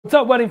What's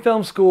up, Wedding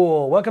Film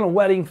School? Welcome to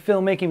Wedding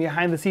Filmmaking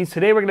Behind the Scenes.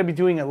 Today we're going to be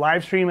doing a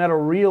live stream at a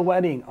real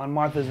wedding on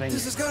Martha's Vineyard.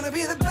 This is going to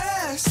be the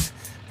best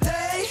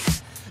day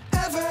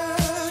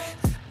ever.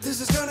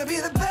 This is going to be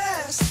the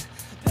best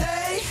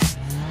day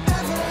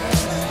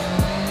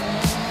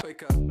ever.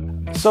 Wake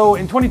up. So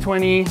in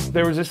 2020,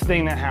 there was this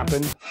thing that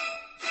happened.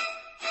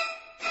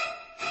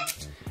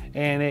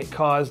 And it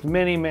caused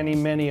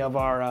many of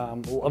our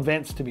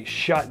events to be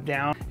shut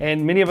down.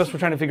 And many of us were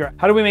trying to figure out,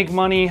 how do we make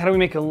money? How do we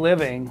make a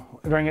living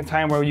during a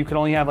time where you could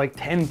only have like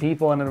 10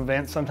 people in an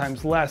event,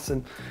 sometimes less?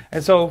 And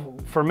so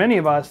for many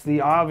of us,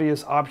 the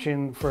obvious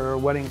option for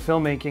wedding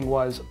filmmaking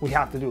was we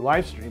have to do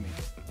live streaming.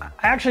 I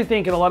actually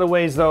think in a lot of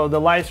ways though,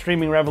 the live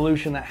streaming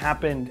revolution that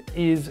happened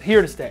is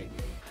here to stay.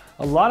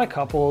 A lot of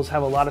couples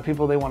have a lot of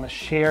people they want to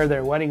share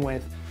their wedding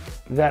with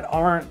that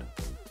aren't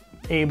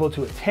able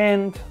to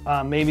attend.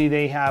 Maybe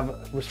they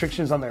have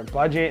restrictions on their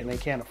budget and they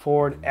can't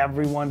afford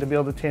everyone to be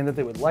able to attend that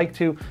they would like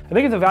to. I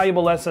think it's a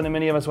valuable lesson to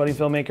many of us wedding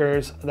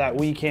filmmakers that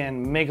we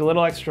can make a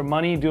little extra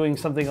money doing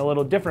something a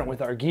little different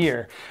with our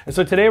gear. And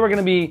so today we're going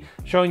to be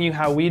showing you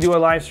how we do a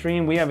live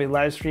stream. We have a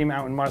live stream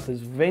out in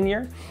Martha's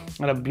Vineyard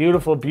at a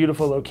beautiful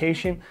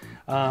location.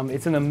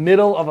 It's in the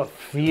middle of a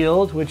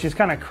field, which is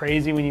kind of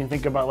crazy when you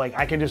think about, like,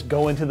 I can just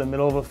go into the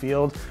middle of a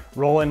field,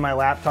 roll in my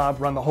laptop,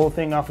 run the whole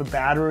thing off a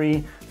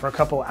battery for a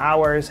couple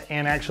hours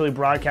and actually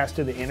broadcast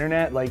to the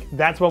internet. Like,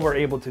 that's what we're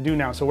able to do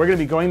now. So we're going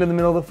to be going to the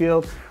middle of the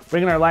field,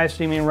 bringing our live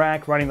streaming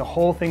rack, running the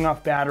whole thing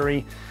off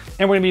battery,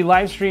 and we're going to be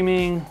live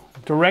streaming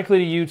directly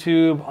to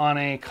YouTube on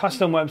a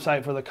custom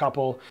website for the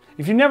couple.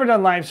 If you've never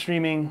done live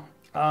streaming,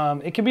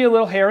 it can be a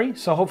little hairy,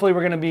 so hopefully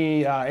we're going to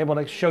be able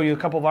to show you a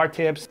couple of our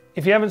tips.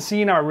 If you haven't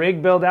seen our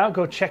rig build out,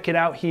 go check it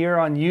out here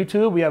on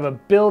YouTube. We have a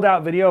build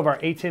out video of our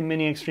A10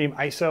 Mini Extreme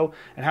ISO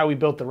and how we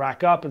built the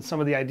rack up and some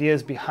of the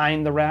ideas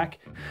behind the rack.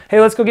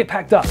 Hey, let's go get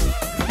packed up.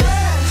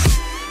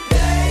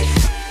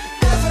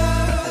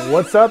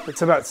 What's up?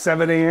 It's about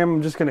 7 a.m.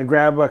 I'm just going to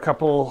grab a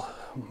couple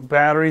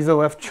batteries I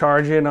left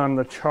charging on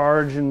the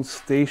charging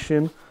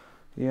station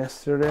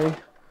yesterday.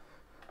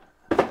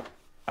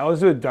 I always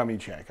do a dummy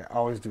check. I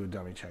always do a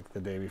dummy check the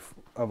day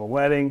of a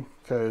wedding,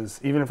 because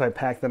even if I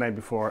pack the night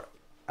before,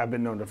 I've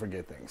been known to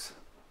forget things.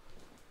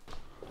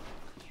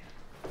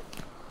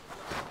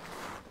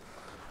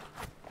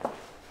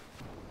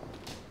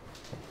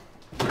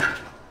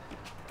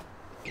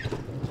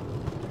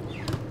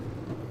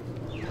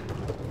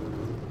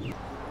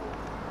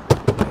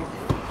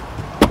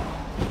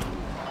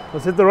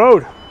 Let's hit the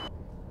road.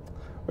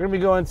 We're gonna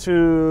be going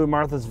to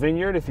Martha's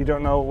Vineyard. If you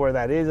don't know where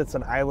that is, it's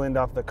an island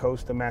off the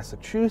coast of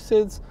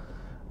Massachusetts.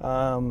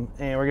 And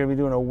we're gonna be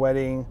doing a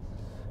wedding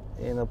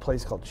in a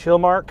place called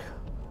Chilmark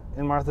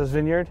in Martha's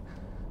Vineyard.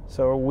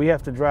 So we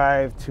have to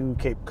drive to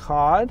Cape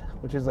Cod,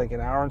 which is like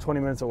an hour and 20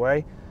 minutes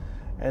away.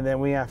 And then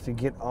we have to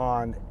get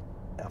on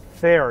a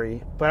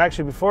ferry. But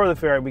actually before the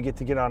ferry, we get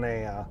to get on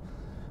a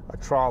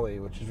trolley,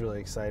 which is really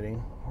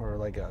exciting, or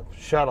like a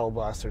shuttle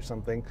bus or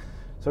something.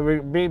 So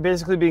we're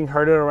basically being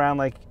herded around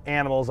like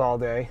animals all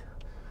day.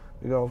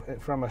 We go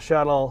from a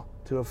shuttle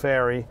to a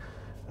ferry.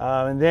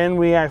 And then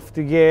we have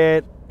to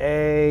get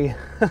an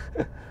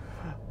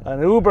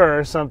Uber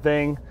or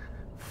something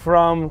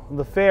from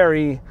the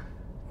ferry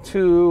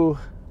to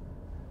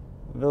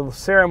the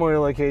ceremony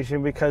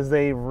location, because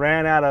they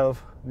ran out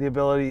of the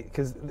ability,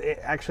 because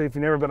actually, if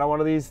you've never been on one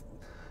of these,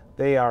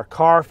 they are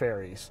car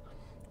ferries.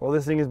 Well,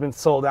 this thing has been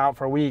sold out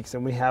for weeks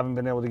and we haven't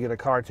been able to get a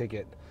car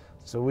ticket.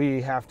 So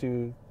we have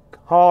to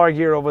haul our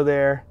gear over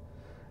there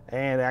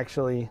and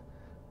actually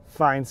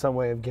find some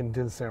way of getting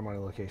to the ceremony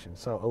location.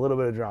 So a little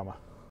bit of drama.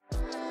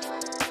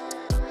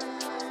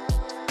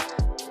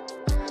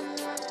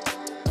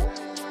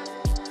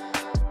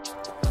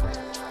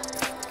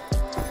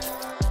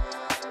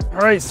 All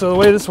right, so the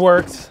way this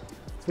works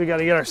is we got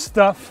to get our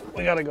stuff.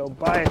 We got to go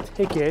buy a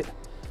ticket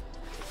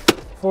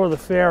for the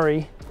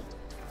ferry.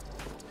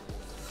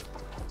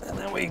 And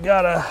then we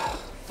got to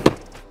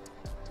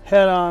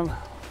head on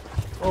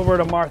over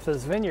to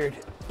Martha's Vineyard.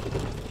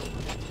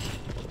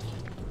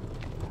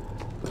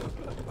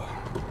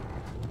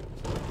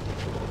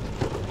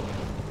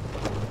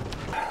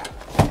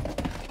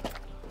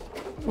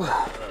 You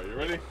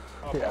ready?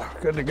 Okay. Yeah,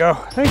 good to go.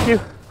 Thank you.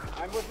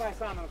 I'm with my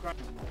son on the front.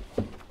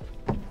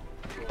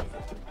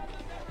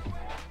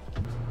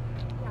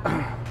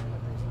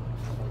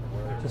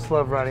 Just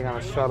love riding on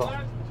a shuttle.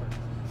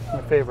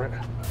 My favorite.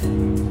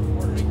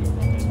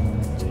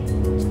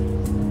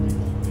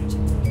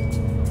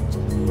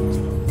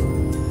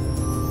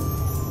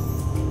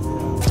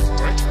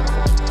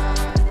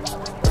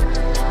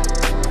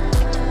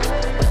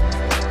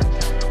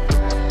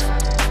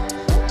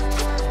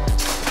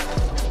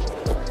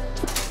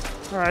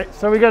 All right,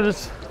 so we're gonna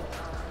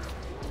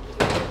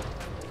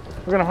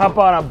hop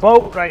on a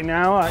boat right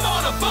now. On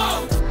a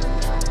boat!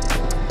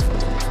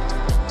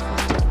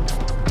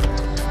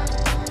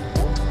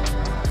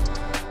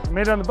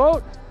 Made it on the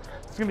boat.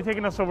 It's gonna be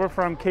taking us over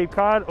from Cape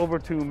Cod over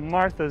to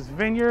Martha's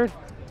Vineyard.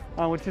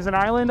 which is an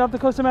island off the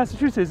coast of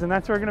Massachusetts, and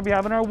that's where we're going to be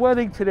having our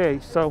wedding today.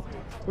 So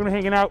we're going to be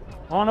hanging out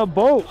on a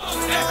boat.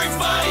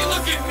 Everybody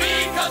look at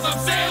me.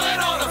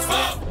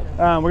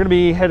 We're gonna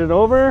be headed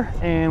over,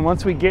 and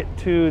once we get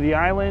to the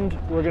island,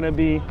 we're gonna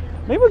be,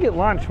 maybe we'll get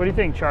lunch. What do you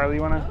think, Charlie?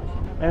 You wanna?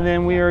 And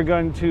then we are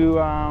going to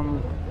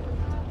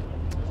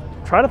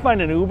try to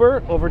find an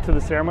Uber over to the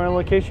ceremony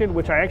location,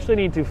 which I actually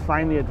need to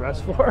find the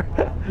address for.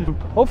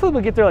 Hopefully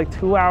we'll get there like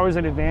 2 hours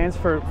in advance.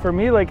 For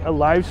me, like a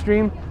live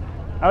stream,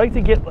 I like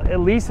to get at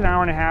least an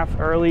hour and a half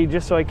early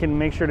just so I can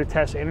make sure to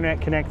test internet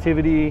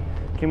connectivity,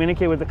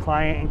 communicate with the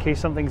client in case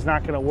something's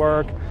not gonna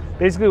work.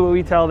 Basically what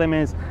we tell them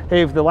is,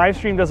 hey, if the live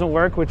stream doesn't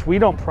work, which we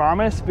don't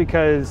promise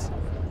because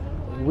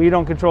we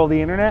don't control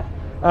the internet,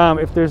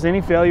 if there's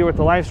any failure with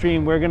the live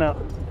stream, we're gonna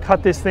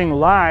cut this thing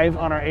live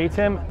on our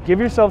ATEM. Give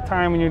yourself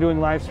time when you're doing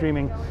live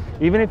streaming.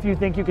 Even if you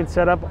think you can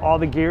set up all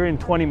the gear in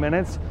 20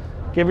 minutes,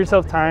 give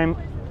yourself time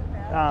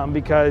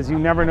because you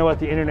never know what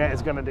the internet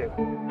is gonna do.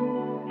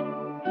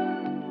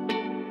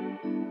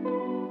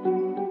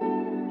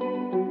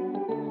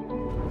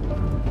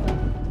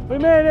 We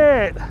made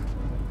it!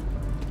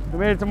 We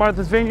made it to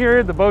Martha's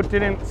Vineyard. The boat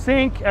didn't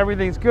sink.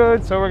 Everything's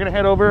good, so we're gonna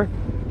head over.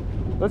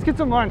 Let's get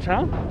some lunch,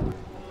 huh?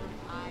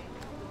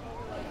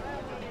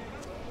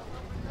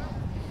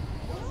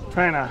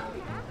 Trying to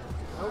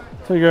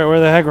figure out where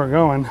the heck we're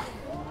going.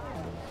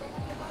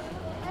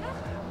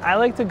 I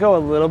like to go a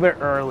little bit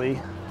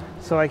early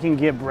so I can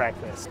get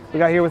breakfast. We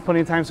got here with plenty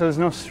of time, so there's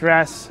no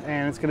stress,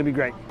 and it's gonna be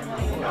great.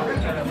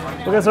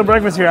 We got some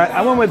breakfast here.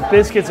 I went with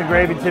biscuits and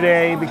gravy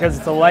today because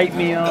it's a light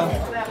meal.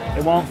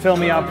 It won't fill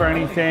me up or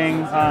anything,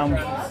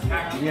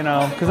 you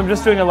know, because I'm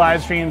just doing a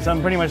live stream, so I'm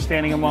pretty much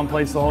standing in one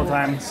place the whole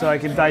time, so I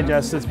can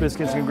digest this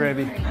biscuits and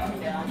gravy.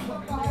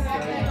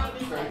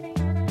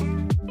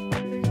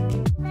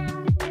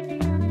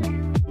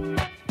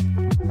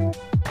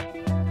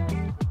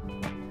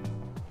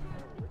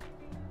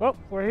 Well,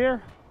 we're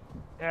here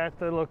at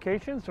the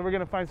location, so we're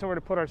gonna find somewhere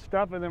to put our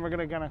stuff, and then we're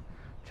gonna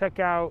check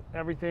out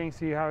everything,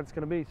 see how it's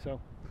gonna be.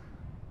 So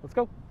let's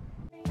go.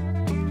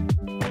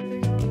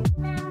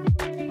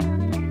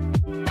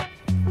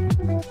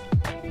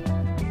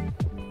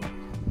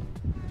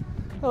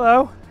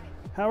 Hello,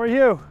 how are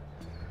you?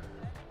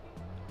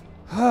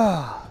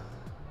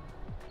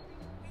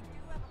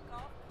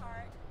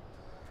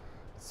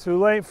 It's too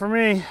late for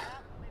me. Maybe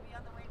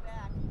on the way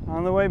back.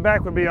 On the way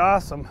back would be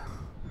awesome.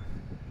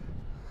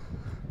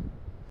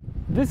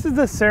 This is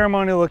the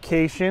ceremony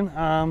location,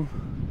 and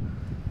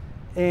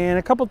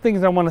a couple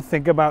things I want to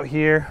think about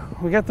here.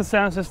 We got the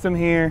sound system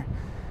here,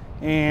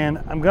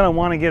 and I'm gonna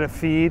want to get a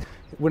feed.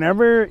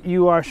 Whenever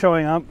you are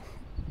showing up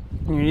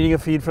and you're needing a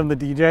feed from the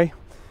DJ,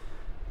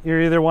 you're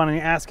either wanting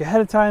to ask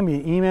ahead of time,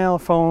 via email,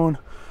 phone.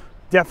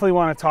 Definitely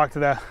want to talk to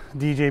the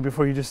DJ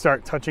before you just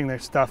start touching their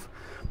stuff.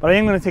 But I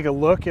am going to take a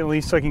look, at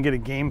least so I can get a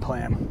game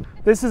plan.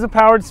 This is a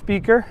powered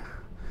speaker,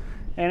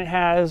 and it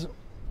has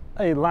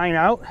a line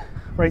out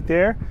right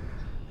there.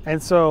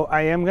 And so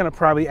I am going to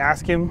probably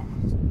ask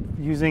him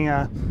using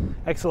a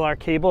XLR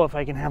cable if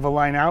I can have a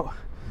line out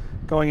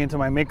going into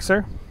my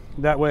mixer.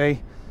 That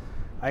way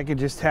I could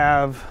just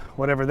have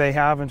whatever they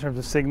have in terms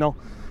of signal.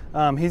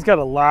 He's got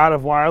a lot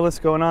of wireless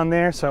going on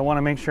there, so I want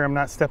to make sure I'm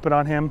not stepping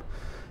on him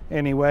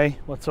anyway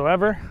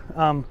whatsoever.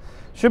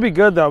 Should be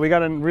good though. We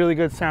got a really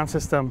good sound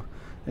system,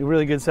 a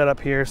really good setup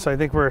here, so I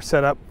think we're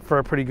set up for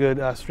a pretty good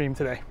stream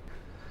today.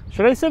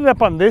 Should I set it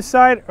up on this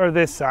side or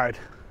this side? Is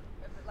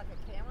it like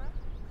a camera?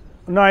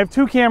 No, I have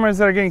two cameras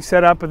that are getting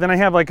set up, but then I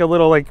have like a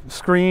little like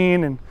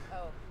screen and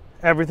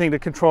everything to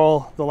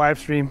control the live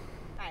stream.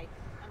 Hi,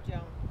 I'm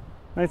Joan.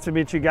 Nice to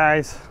meet you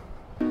guys.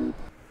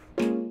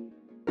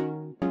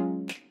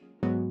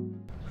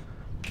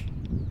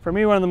 For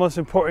me, one of the most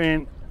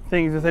important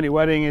things with any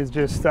wedding is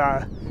just,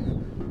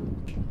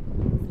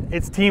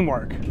 it's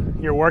teamwork.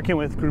 You're working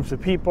with groups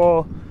of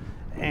people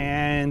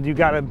and you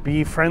gotta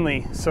be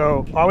friendly.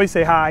 So always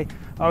say hi,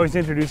 always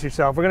introduce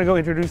yourself. We're gonna go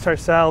introduce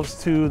ourselves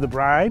to the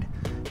bride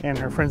and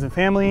her friends and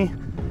family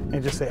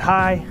and just say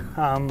hi.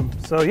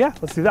 So yeah,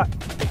 let's do that.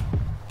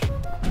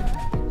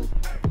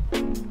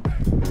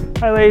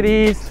 Hi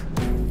ladies,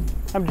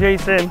 I'm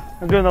Jason.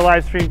 I'm doing the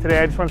live stream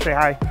today. I just wanna say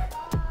hi.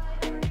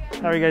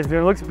 How are you guys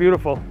doing? It looks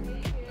beautiful.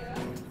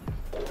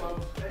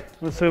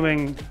 I'm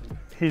assuming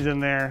he's in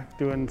there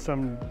doing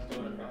some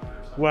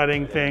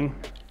wedding thing.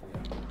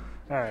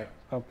 All right,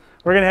 well,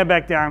 we're gonna head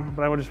back down,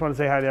 but I just want to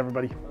say hi to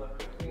everybody.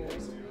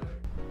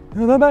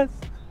 You're the best.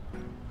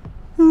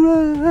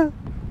 I'm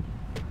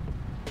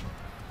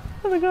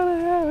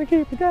gonna have to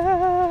keep you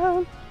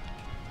down.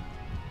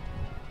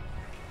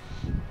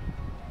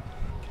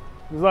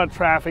 There's a lot of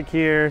traffic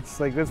here. It's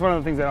like, that's one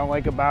of the things I don't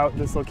like about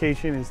this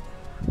location is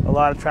a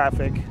lot of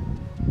traffic.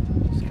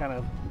 Just kind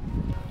of.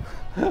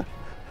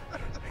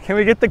 Can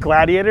we get the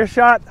gladiator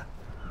shot?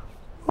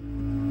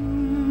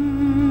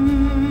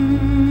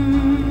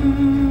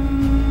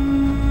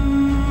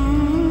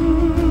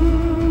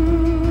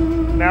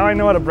 Now I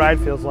know what a bride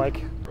feels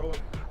like.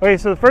 Okay,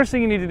 so the first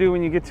thing you need to do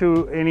when you get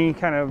to any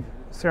kind of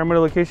ceremony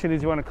location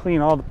is you want to clean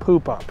all the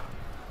poop up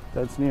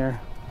that's near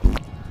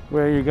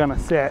where you're gonna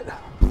sit.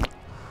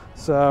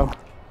 So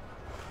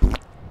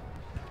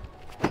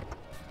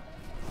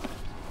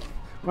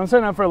when I'm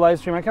setting up for a live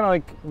stream, I kind of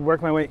like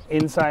work my way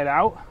inside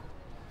out.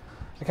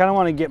 I kind of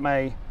want to get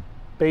my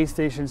base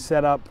station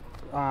set up.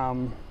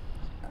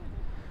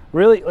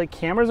 Really, like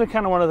cameras are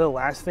kind of one of the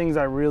last things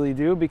I really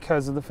do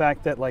because of the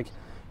fact that like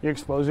your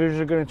exposures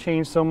are going to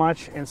change so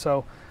much. And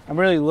so I'm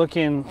really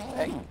looking,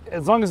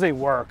 as long as they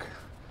work,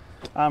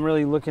 I'm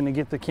really looking to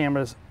get the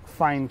cameras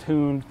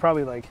fine-tuned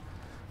probably like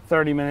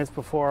 30 minutes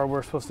before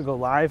we're supposed to go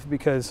live,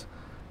 because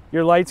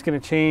your light's going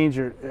to change,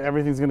 or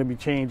everything's going to be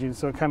changing,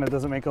 so it kind of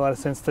doesn't make a lot of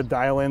sense to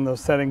dial in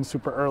those settings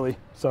super early.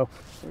 So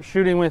we're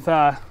shooting with 2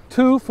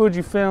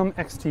 Fujifilm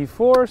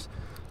X-T4s,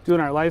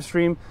 doing our live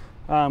stream.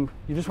 You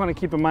just want to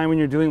keep in mind when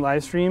you're doing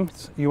live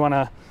streams, you want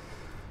to,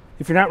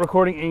 if you're not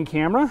recording in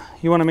camera,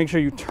 you want to make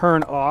sure you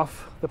turn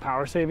off the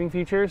power saving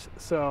features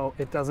so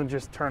it doesn't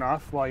just turn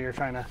off while you're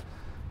trying to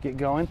get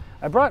going.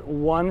 I brought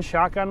one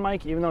shotgun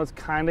mic, even though it's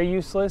kind of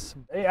useless.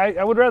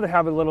 I would rather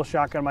have a little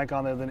shotgun mic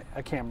on there than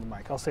a camera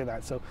mic, I'll say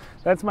that. So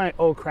that's my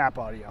oh crap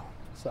audio.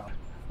 So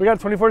we got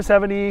a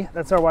 24-70,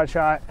 that's our wide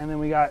shot, and then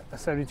we got a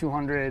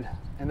 7200,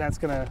 and that's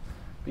gonna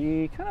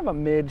be kind of a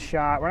mid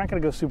shot. We're not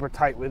gonna go super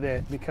tight with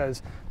it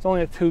because it's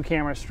only a 2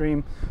 camera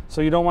stream,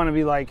 so you don't want to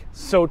be like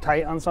so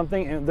tight on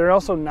something, and they're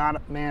also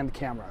not manned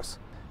cameras.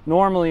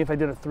 Normally if I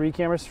did a 3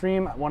 camera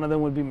stream, one of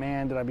them would be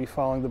manned and I'd be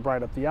following the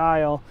bride up the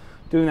aisle,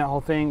 doing that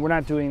whole thing. We're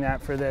not doing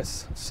that for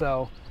this.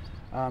 So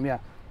yeah,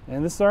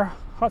 and this is our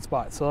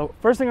hotspot. So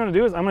first thing I'm gonna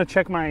do is I'm gonna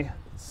check my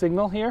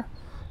signal here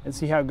and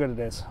see how good it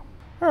is.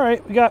 All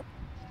right, we got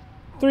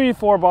 3 to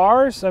 4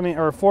 bars,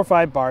 or 4 or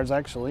 5 bars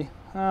actually.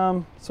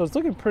 So it's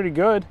looking pretty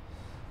good.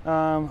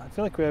 I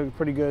feel like we have a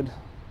pretty good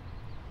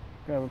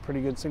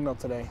signal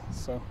today.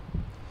 So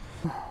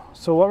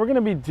what we're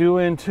gonna be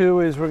doing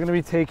too is we're gonna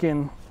be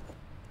taking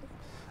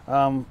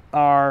one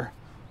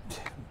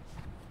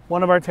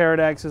of our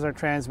Pterodactyls is our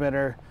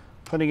transmitter,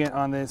 putting it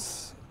on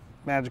this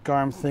magic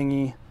arm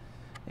thingy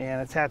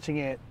and attaching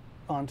it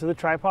onto the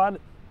tripod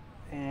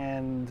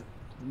and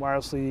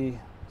wirelessly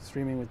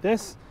streaming with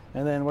this.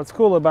 And then what's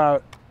cool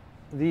about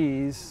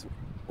these,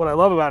 what I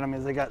love about them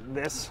is they got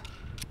this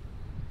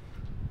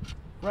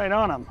right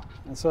on them.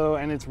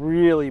 And it's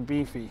really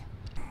beefy.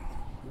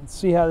 Let's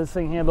see how this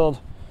thing handled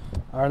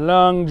our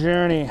long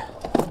journey.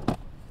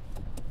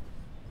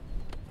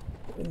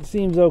 It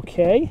seems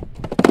okay.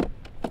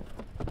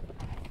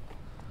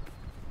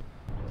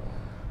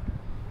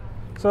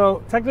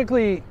 So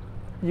technically,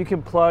 you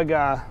can plug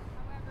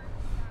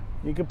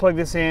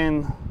this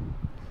in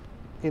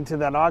into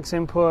that aux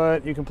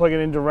input. You can plug it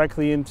in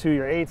directly into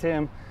your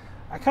ATEM.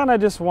 I kind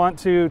of just want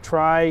to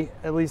try,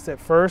 at least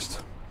at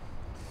first,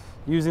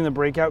 using the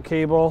breakout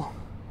cable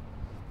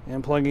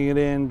and plugging it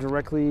in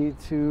directly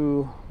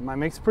to my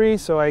mix pre,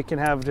 so I can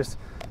have just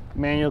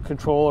manual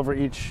control over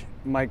each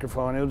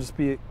microphone. It'll just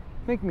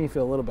make me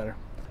feel a little better.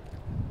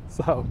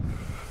 So.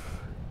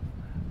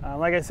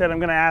 Like I said, I'm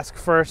gonna ask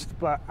first,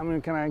 but I'm gonna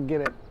kind of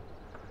get it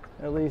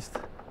at least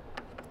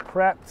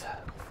prepped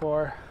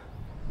before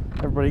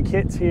everybody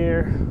gets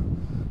here,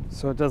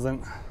 so it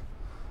doesn't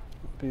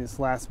be this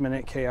last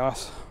minute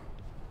chaos.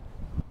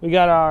 We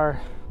got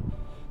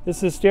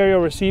this is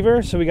stereo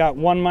receiver, so we got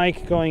one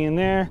mic going in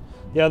there,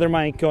 the other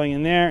mic going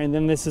in there, and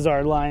then this is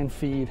our line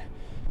feed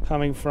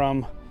coming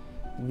from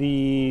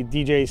the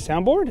DJ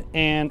soundboard,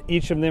 and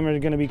each of them are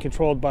gonna be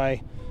controlled by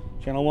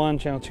channel 1,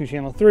 channel 2,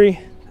 channel 3.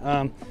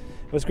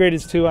 What's great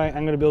is too, I'm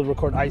going to be able to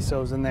record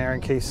ISOs in there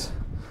in case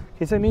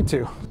I need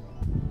to.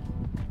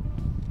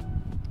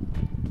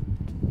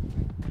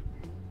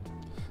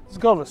 This is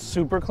called a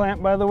super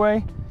clamp, by the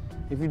way.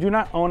 If you do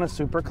not own a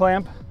super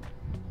clamp,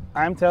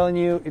 I'm telling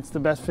you, it's the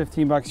best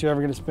 15 bucks you're ever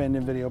going to spend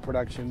in video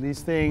production.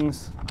 These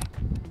things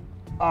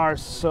are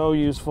so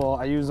useful.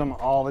 I use them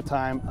all the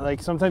time.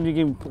 Like sometimes you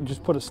can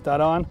just put a stud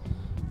on.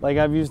 Like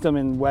I've used them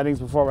in weddings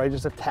before where I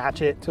just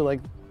attach it to like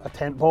a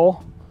tent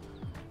pole.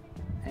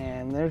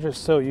 And they're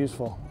just so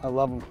useful. I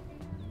love them.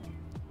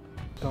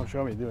 Don't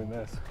show me doing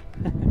this.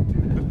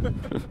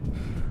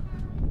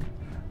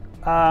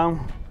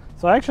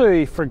 So I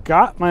actually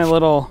forgot my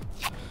little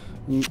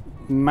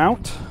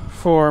mount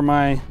for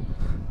my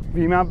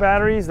V-mount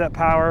batteries that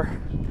power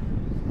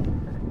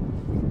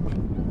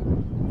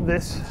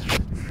this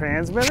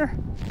transmitter.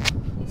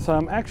 So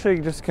I'm actually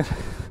just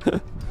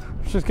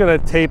gonna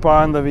tape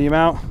on the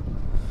V-mount,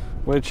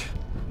 which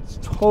is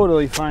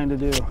totally fine to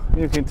do.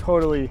 You can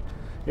totally,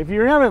 if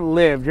you haven't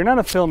lived, you're not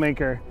a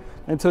filmmaker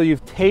until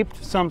you've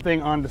taped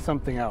something onto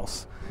something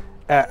else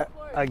at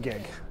a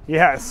gig.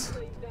 Yes.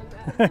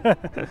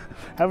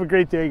 Have a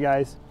great day,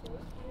 guys.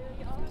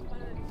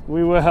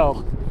 We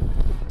will.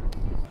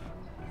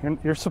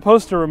 You're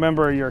supposed to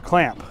remember your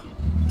clamp,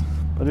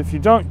 but if you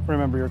don't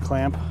remember your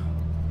clamp,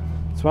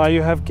 that's why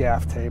you have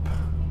gaff tape.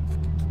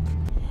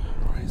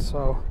 All right,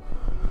 so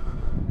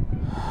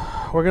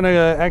we're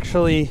gonna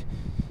actually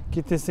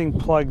get this thing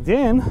plugged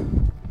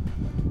in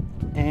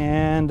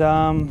and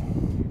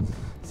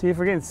see if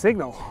we're getting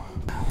signal.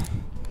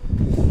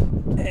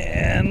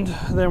 And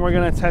then we're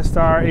gonna test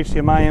our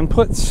HDMI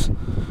inputs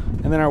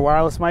and then our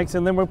wireless mics,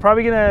 and then we're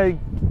probably gonna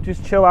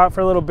just chill out for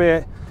a little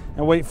bit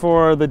and wait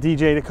for the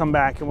DJ to come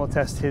back and we'll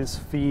test his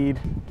feed.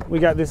 We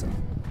got this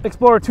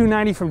Explorer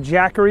 290 from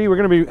Jackery. We're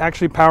gonna be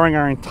actually powering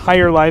our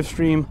entire live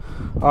stream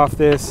off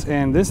this,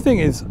 and this thing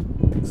is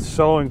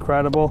so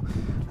incredible.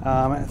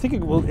 I think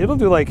it'll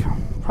do like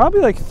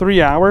probably like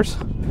 3 hours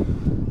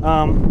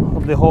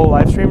of the whole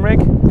live stream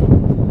rig,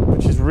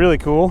 which is really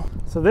cool.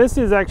 So this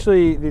is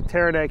actually the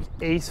Teradek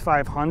Ace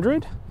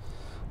 500,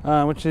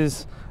 which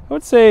is, I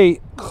would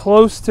say,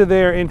 close to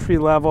their entry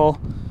level.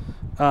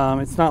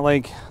 It's not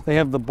like they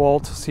have the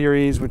Bolt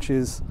series, which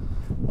is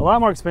a lot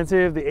more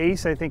expensive. The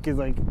Ace, I think, is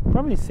like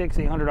probably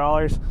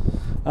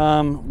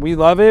 $600-800. We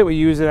love it. We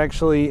use it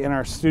actually in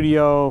our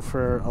studio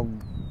for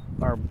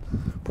our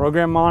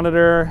program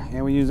monitor,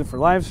 and we use it for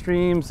live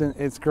streams, and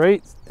it's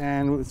great,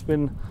 and it's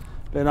been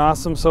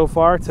awesome so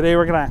far. Today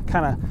we're gonna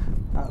kind of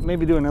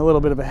maybe doing a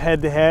little bit of a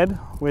head-to-head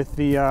with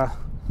the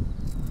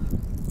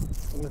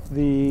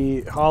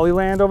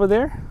Hollyland over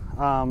there.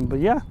 But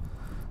yeah,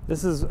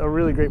 this is a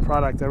really great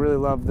product. I really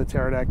love the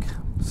Teradek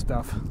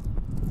stuff.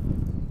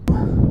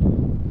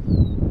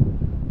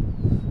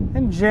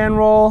 In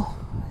general,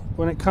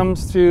 when it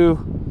comes to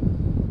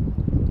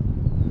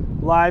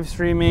live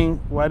streaming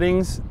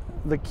weddings,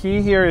 the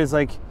key here is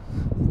like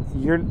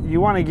you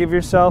want to give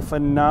yourself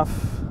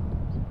enough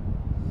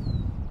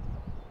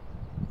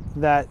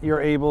that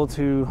you're able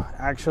to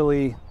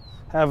actually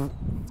have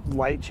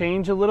light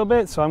change a little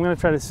bit. So I'm going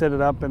to try to set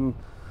it up in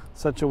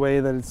such a way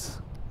that it's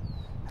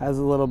has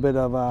a little bit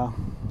of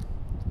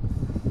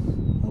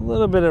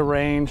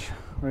range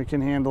where it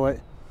can handle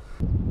it.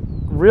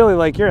 Really,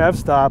 like your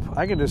f-stop,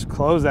 I can just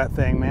close that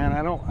thing, man.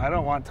 I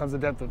don't want tons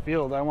of depth of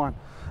field. I want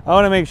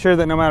to make sure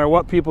that no matter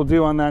what people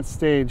do on that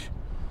stage,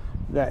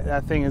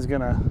 that thing is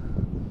gonna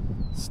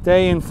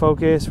stay in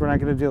focus. We're not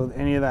gonna deal with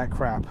any of that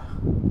crap.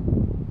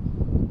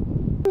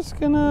 Just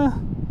gonna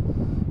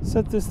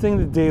set this thing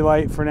to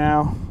daylight for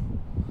now,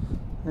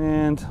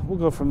 and we'll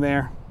go from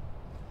there.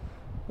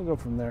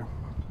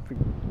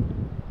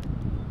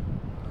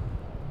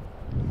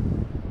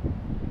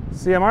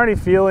 See, I'm already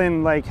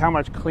feeling like how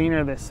much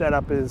cleaner this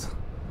setup is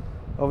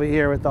over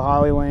here with the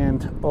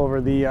Hollyland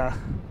over the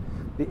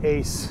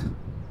Ace.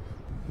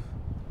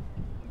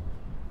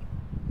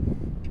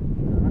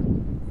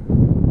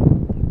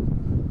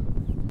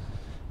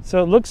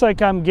 So it looks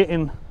like I'm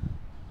getting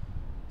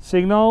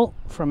signal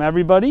from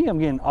everybody. I'm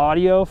getting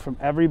audio from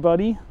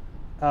everybody.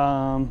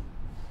 But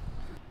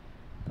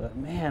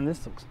man,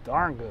 this looks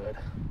darn good.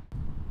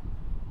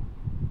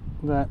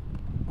 That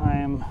I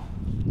am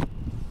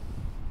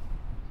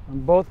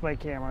on both my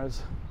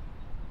cameras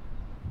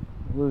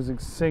losing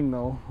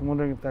signal. I'm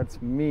wondering if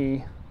that's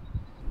me.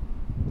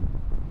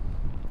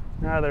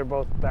 Now they're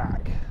both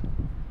back.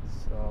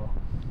 So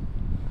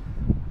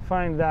I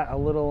find that a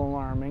little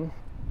alarming.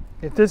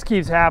 If this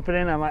keeps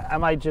happening, I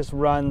might just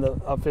run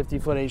a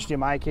 50-foot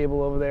HDMI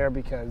cable over there,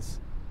 because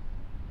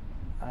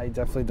I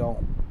definitely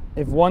don't.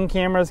 If one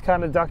camera is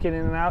kind of ducking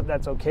in and out,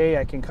 that's okay.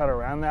 I can cut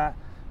around that.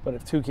 But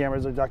if two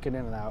cameras are ducking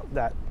in and out,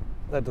 that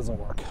doesn't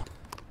work.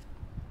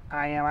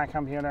 I am my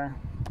computer.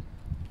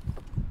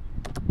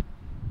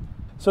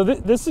 So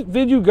this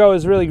Vineyard Go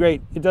is really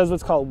great. It does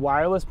what's called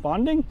wireless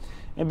bonding,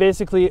 and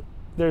basically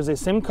there's a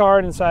SIM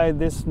card inside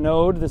this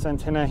node, this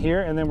antenna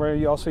here, and then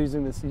we're also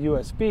using this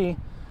USB.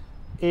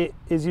 It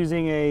is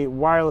using a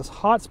wireless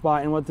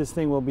hotspot, and what this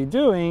thing will be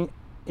doing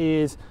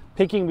is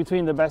picking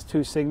between the best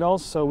two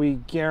signals, so we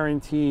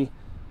guarantee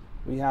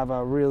we have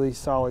a really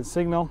solid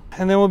signal.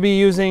 And then we'll be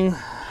using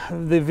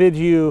the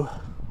Vineyard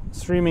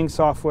streaming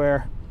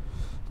software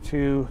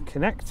to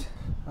connect.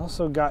 I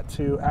also got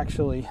to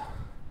actually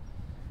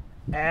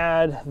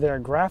add their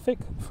graphic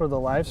for the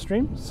live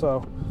stream,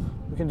 so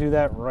we can do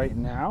that right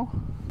now.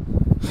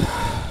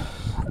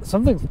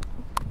 Something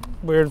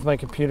weird with my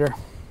computer.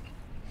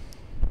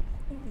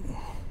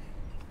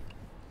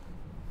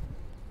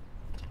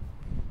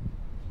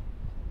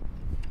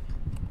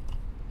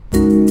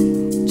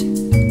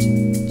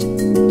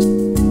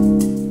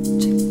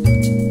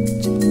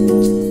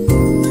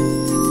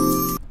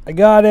 I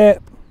got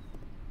it.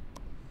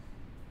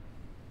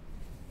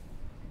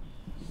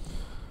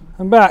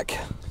 I'm back.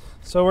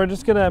 So we're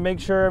just gonna make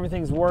sure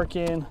everything's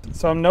working.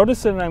 So I'm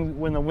noticing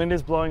when the wind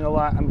is blowing a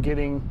lot, I'm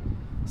getting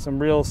some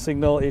real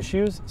signal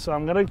issues. So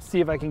I'm gonna see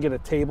if I can get a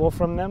table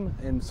from them,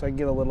 and so I can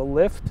get a little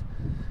lift.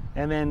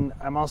 And then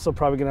I'm also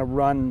probably gonna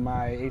run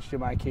my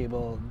HDMI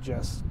cable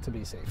just to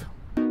be safe.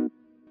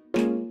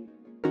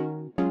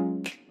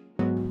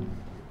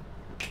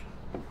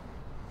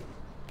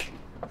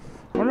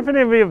 I wonder if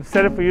anybody would be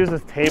upset if we use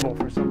this table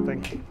for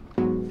something.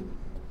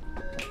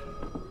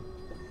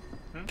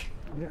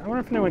 I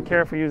wonder if anyone would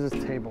care if we use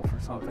this table for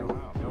something. Oh,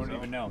 wow. I don't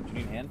even know. Do you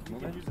need a hand?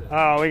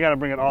 Oh, we got to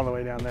bring it all the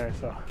way down there.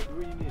 So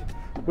Who do you need?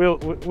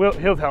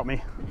 he'll help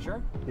me. You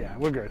sure? Yeah,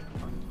 we're good.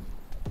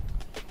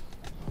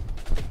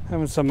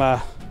 Having some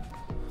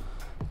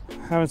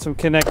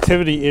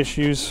connectivity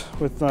issues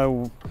with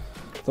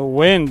the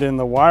wind and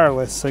the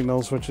wireless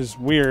signals, which is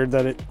weird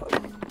that it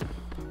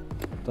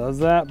does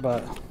that,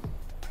 but.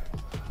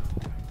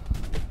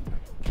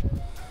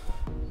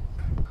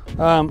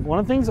 One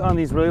of the things on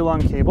these really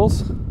long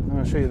cables,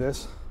 going to show you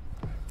this.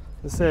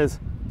 This says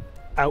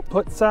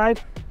output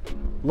side.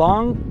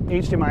 Long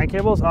HDMI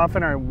cables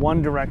often are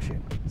one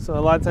direction. So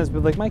a lot of times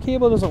people are like, my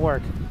cable doesn't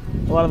work.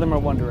 A lot of them are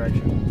one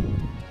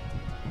direction.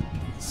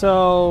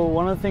 So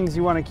one of the things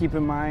you want to keep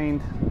in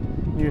mind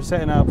when you're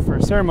setting up for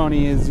a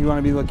ceremony is you want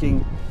to be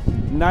looking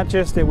not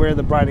just at where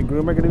the bride and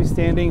groom are going to be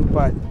standing,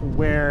 but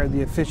where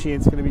the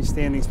officiant's going to be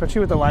standing. Especially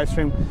with the live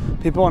stream,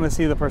 people want to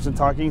see the person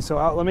talking. So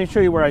let me show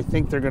you where I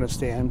think they're going to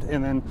stand,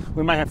 and then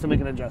we might have to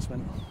make an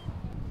adjustment.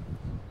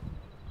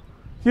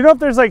 Do you know if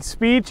there's like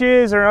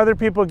speeches or other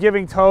people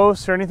giving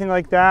toasts or anything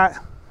like that?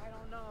 I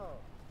don't know.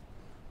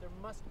 There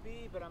must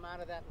be, but I'm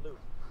out of that loop.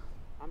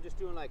 I'm just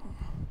doing like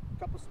a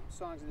couple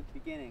songs at the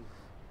beginning,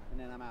 and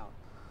then I'm out.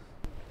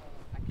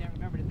 I can't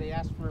remember. Did they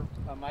ask for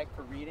a mic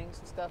for readings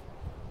and stuff?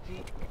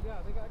 Pete? Yeah,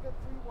 I got 3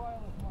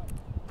 wireless mics.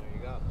 There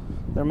you go.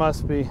 There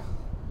must be.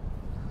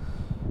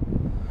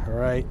 All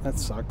right, that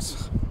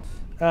sucks.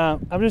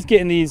 I'm just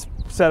getting these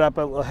set up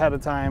ahead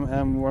of time,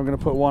 and we're going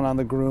to put one on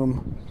the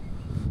groom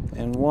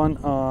and one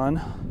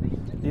on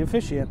the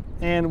officiant.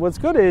 And what's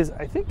good is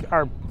I think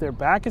their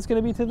back is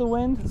going to be to the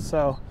wind,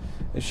 so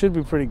it should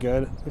be pretty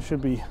good. It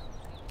should be.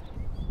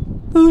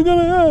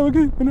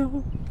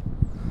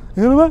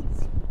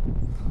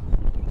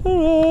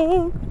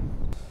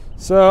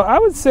 So I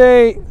would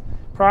say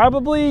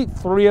probably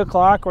 3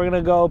 o'clock we're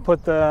going to go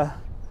put the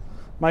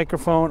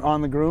microphone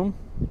on the groom.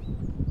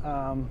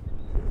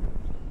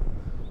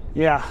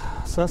 Yeah,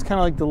 so that's kind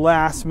of like the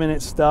last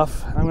minute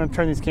stuff. I'm going to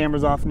turn these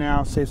cameras off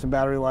now, save some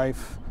battery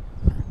life.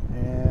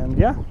 And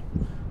yeah,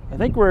 I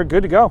think we're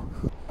good to go.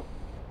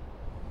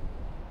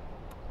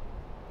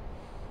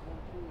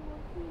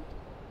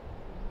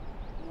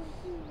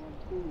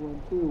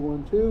 1 2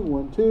 1 2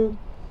 1 2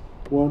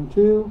 1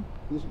 2.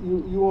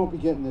 You won't be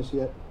getting this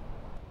yet.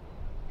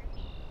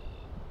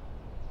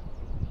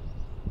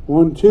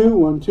 1 2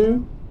 1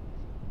 2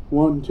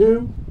 1 2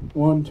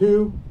 1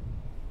 2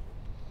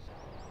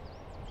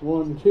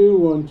 1 2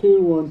 1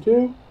 2 1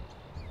 2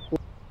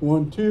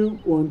 1 2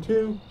 1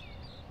 2.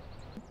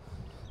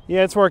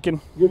 Yeah, it's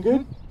working. You're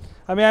good?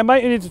 I mean, I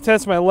might need to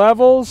test my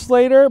levels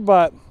later,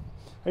 but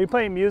are you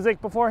playing music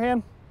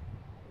beforehand?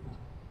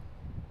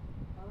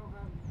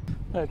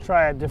 I'm gonna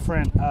try a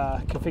different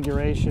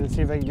configuration and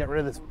see if I can get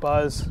rid of this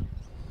buzz.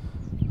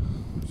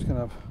 I'm just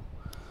gonna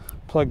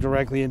plug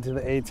directly into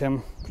the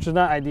ATEM, which is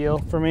not ideal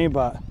for me,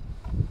 but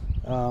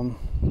I'd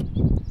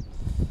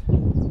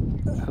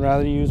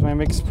rather use my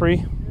mix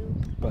pre.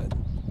 But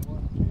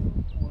 1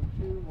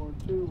 2 1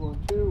 2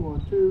 1 2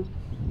 1 2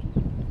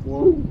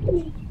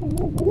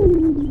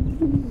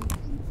 1.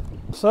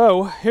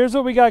 So here's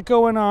what we got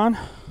going on.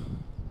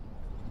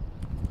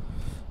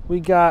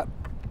 We got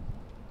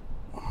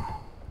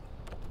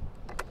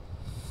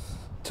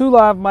 2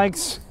 lav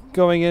mics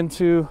going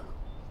into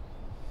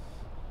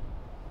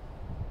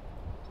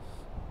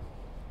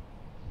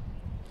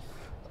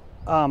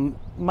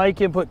mic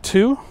input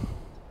 2.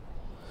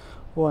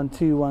 1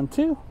 2 1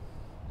 2.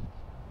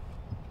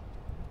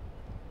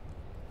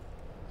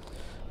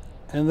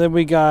 And then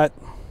we got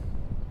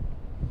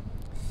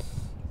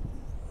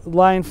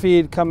line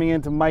feed coming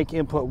into mic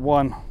input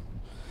 1.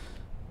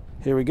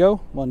 Here we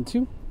go. 1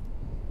 2.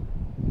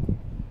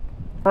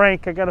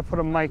 Frank, I gotta put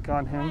a mic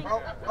on him.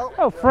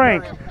 Oh,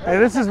 Frank. Hey,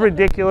 this is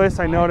ridiculous.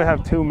 I know to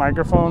have 2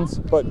 microphones.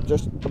 But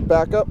just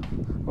back up?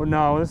 Oh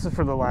no, this is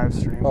for the live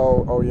stream.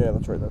 Oh yeah,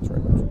 that's right.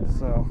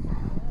 So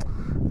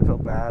I feel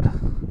bad.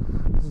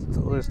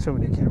 There's too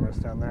many cameras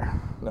down there.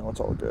 No,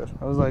 it's all good.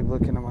 I was like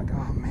looking, I'm like,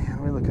 oh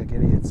man, we look like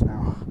idiots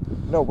now.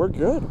 No, we're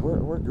good.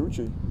 We're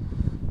Gucci.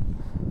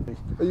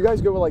 You guys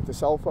go with like the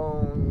cell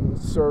phone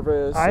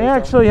service? I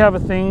actually have a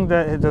thing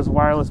that it does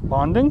wireless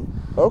bonding.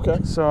 Okay.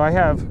 So I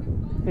have,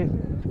 it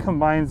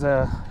combines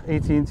a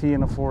AT&T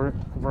and a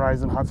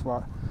Verizon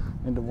hotspot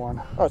into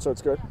one. Oh, so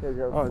it's good. Yeah,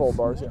 you have full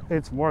bars. Yeah.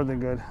 It's more than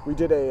good. We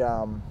did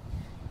a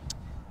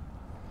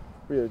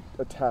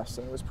test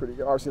and it was pretty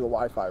good. Obviously the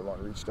Wi-Fi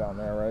won't reach down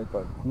there, right?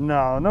 But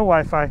no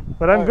Wi-Fi,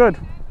 but I'm good.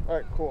 All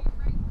right, cool.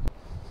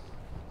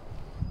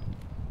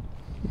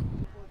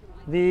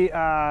 The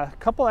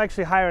couple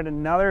actually hired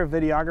another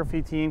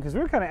videography team because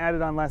we were kind of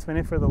added on last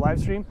minute for the live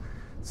stream.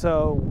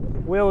 So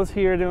Will was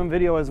here doing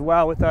video as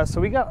well with us.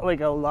 So we got like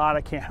a lot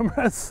of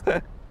cameras.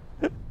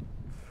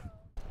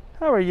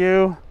 How are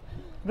you?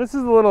 This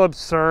is a little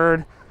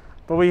absurd,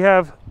 but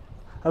I'd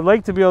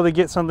like to be able to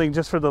get something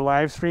just for the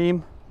live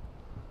stream.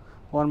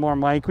 One more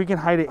mic. We can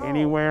hide it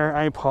anywhere.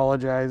 I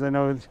apologize. I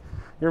know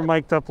you're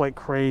mic'd up like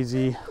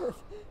crazy.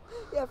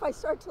 Yeah, if I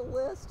start to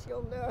list,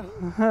 you'll know.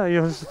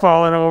 You're just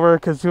falling over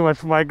because too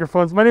much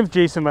microphones. My name's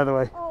Jason, by the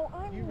way. Oh,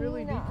 I'm You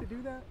really Nina. need to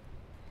do that?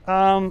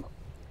 I'm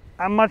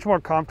much more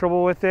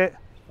comfortable with it.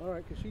 All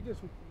right, because she just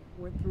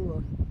went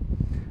through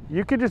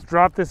You could just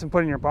drop this and put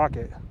it in your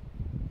pocket.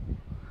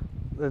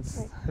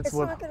 It's It's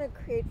what not going to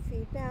create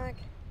feedback,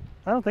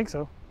 I don't think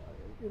so.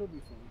 it'll be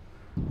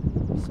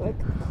fine. so I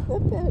can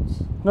clip it.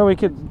 No, we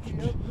could.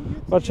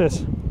 Watch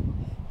this.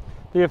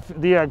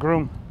 The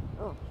groom.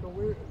 Oh,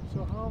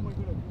 so how am I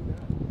going to do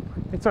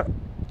that?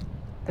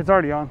 It's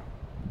already on.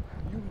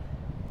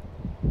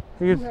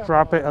 You can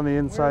drop it on the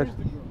inside. Where is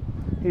the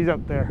groom? He's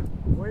up there.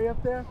 Way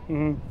up there?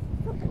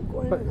 Mm-hmm. I'm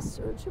going to the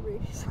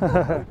surgery. Like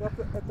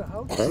up at the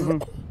house?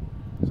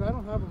 Because I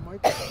don't have a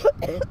microphone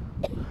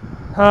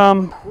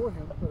for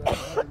him, but I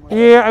don't have a microphone.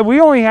 Yeah,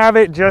 we only have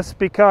it just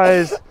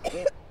because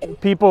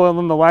people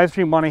on the live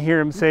stream want to hear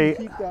him You say.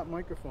 can keep that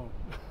microphone.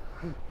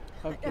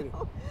 I'm kidding.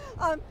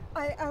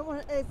 I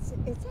want. It's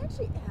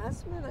actually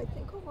asthma, and I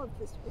think all of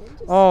this wind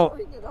is Oh,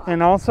 starting it off.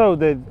 and also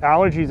the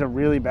allergies are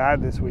really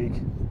bad this week.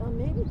 Well,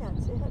 maybe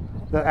that's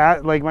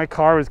it. Like my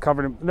car is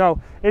covered in.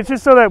 No, it's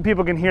just so that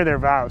people can hear their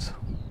vows.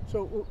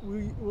 So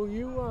will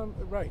you,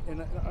 right,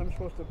 and I'm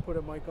supposed to put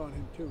a mic on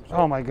him too. So,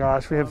 Oh my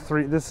gosh, we have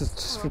 3. This is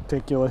just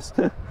ridiculous.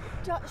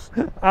 Josh,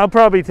 I'll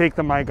probably take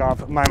the mic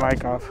off. My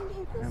mic off.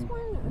 this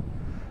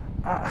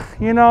one.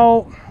 You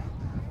know,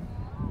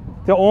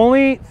 the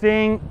only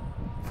thing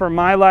for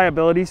my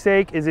liability's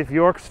sake is if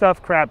your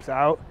stuff craps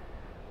out,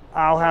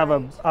 I'll have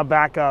a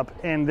backup,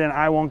 and then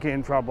I won't get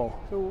in trouble.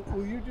 So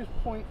will you just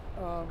point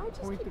the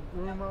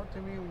groom out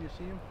to me when you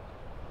see him?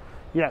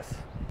 Yes.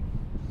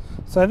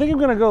 So I think I'm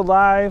gonna go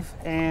live,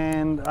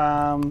 and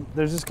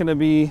there's just gonna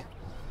be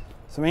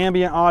some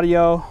ambient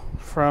audio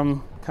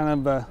from kind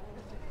of the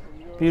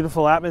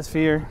beautiful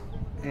atmosphere,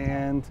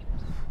 and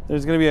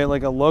there's gonna be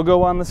like a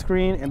logo on the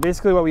screen. And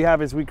basically what we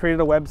have is we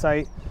created a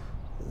website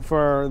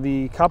for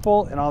the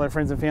couple and all their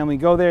friends and family.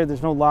 Go there.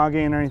 There's no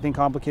login or anything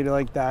complicated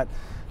like that.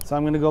 So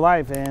I'm gonna go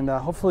live, and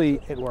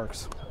hopefully it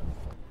works.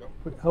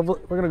 Hopefully,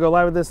 we're gonna go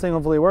live with this thing.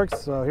 Hopefully it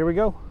works. So here we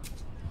go.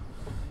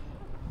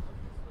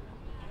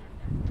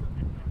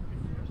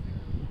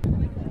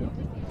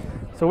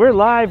 So we're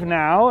live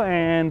now,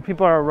 and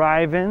people are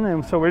arriving,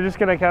 and so we're just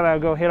gonna kind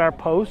of go hit our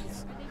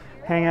posts,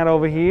 hang out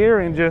over here,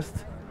 and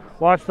just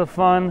watch the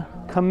fun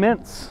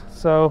commence.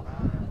 So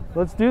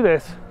let's do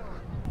this.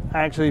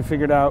 I actually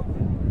figured out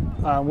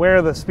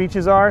where the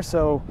speeches are,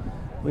 so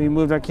we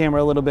moved our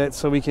camera a little bit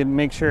so we can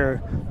make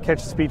sure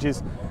catch the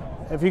speeches.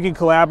 If you can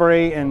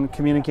collaborate and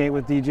communicate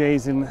with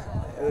DJs, and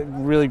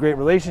really great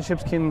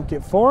relationships can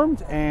get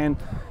formed, and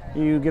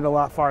you get a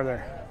lot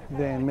farther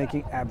than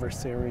making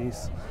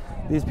adversaries.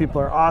 These people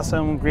are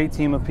awesome, great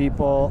team of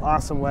people,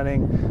 awesome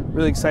wedding.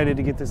 Really excited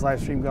to get this live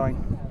stream going.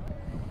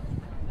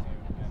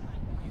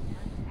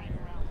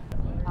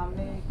 I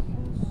make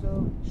you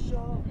so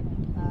sure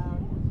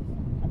about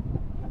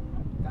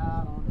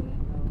God only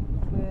knows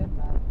where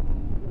I'd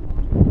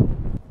be.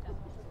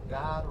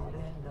 God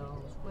only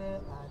knows where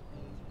I'd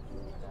be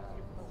without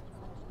you.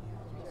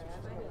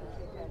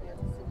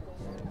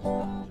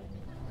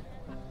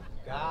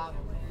 God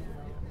only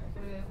knows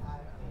where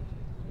I'd be.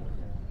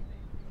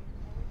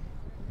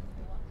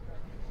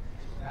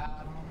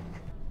 God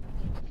only,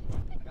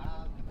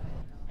 God only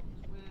knows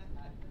where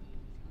I'd be.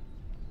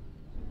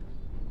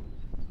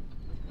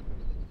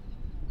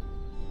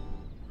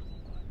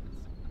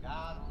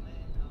 God only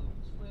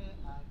knows where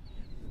I'd be.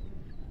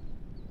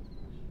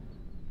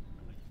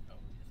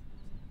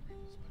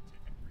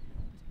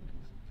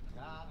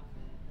 God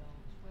only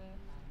knows where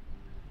I'd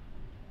be.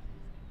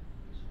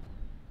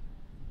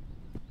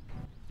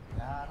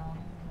 God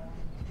only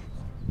knows.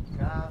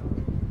 God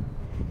only knows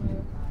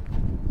where I'd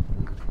be.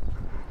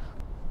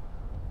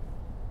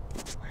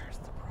 Where's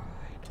the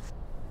bride?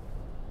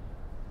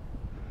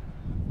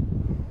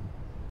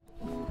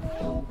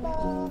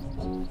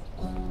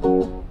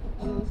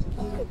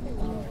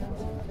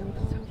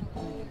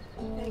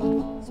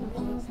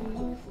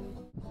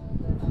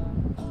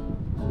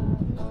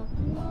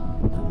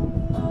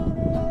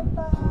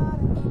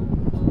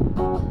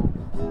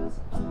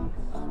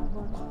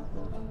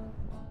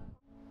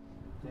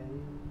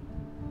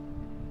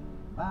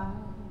 Bye.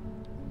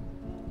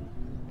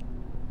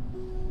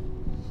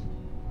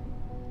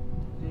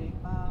 Take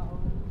my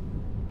home.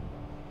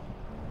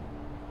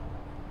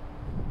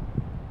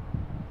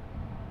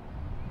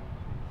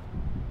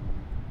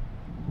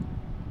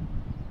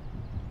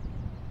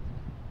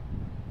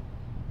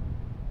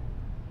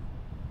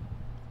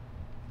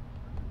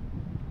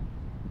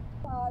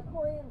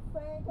 Corey and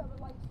Frank, I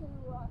would like to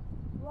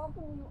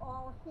welcome you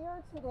all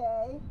here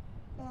today.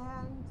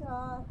 And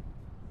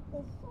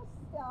it's just,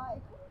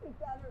 it couldn't be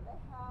better to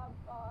have,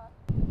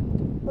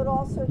 but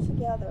also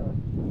together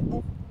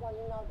with one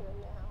another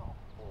now.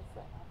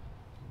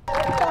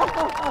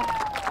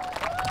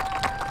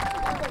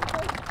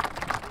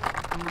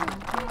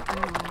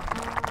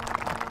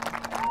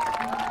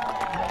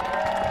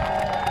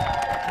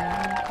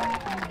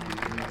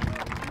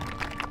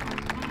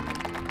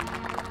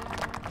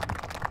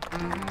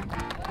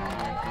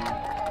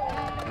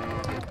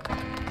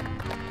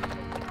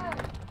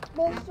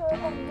 Mr.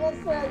 and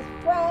Mrs.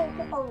 Frank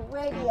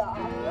Arabia.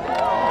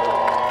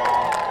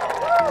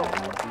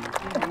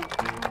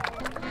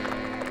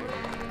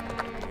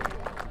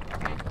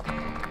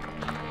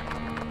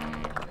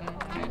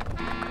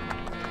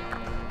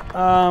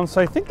 So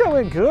I think that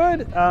went good.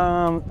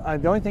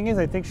 The only thing is,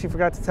 I think she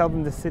forgot to tell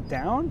them to sit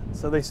down,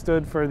 so they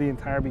stood for the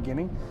entire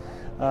beginning.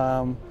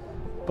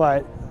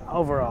 But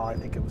overall, I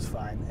think it was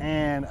fine.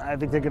 And I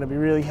think they're gonna be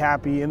really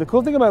happy. And the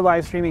cool thing about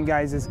live streaming,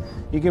 guys, is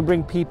you can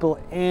bring people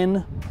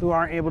in who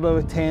aren't able to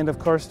attend, of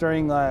course,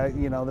 during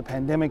you know, the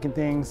pandemic and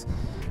things.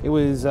 It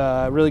was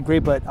really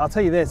great, but I'll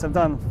tell you this, I've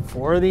done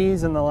 4 of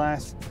these in the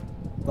last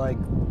like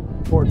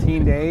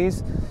 14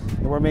 days,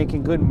 and we're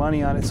making good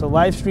money on it. So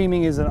live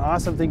streaming is an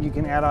awesome thing you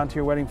can add on to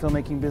your wedding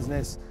filmmaking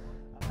business.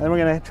 And we're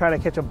gonna try to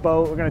catch a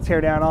boat, we're gonna tear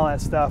down all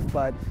that stuff,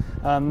 but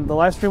the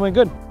live stream went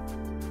good.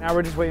 Now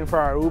we're just waiting for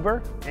our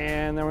Uber,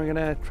 and then we're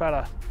gonna try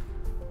to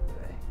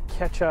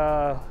catch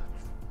a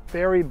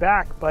ferry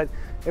back. But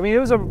I mean, it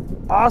was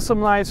an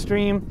awesome live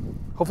stream.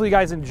 Hopefully you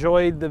guys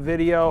enjoyed the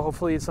video.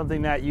 Hopefully it's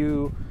something that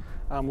you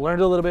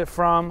learned a little bit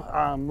from.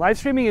 Live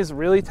streaming is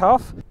really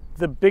tough.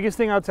 The biggest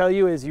thing I'll tell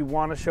you is you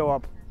want to show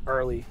up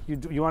early.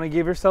 You want to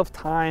give yourself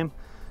time.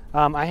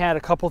 I had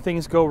a couple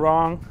things go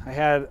wrong. I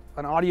had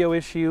an audio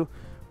issue.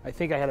 I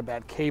think I had a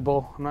bad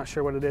cable. I'm not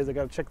sure what it is. I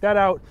got to check that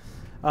out.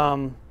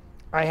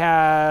 I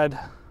had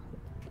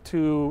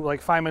to,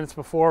 like 5 minutes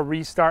before,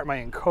 restart my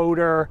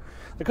encoder.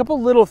 A couple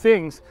little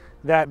things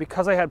that,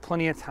 because I had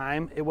plenty of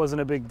time, it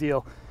wasn't a big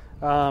deal.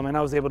 And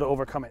I was able to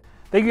overcome it.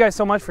 Thank you guys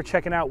so much for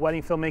checking out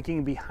Wedding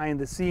Filmmaking Behind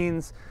the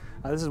Scenes.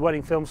 This is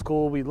Wedding Film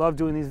School. We love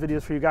doing these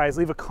videos for you guys.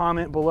 Leave a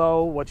comment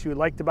below what you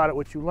liked about it,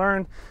 what you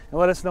learned, and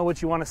let us know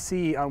what you want to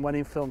see on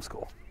Wedding Film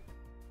School.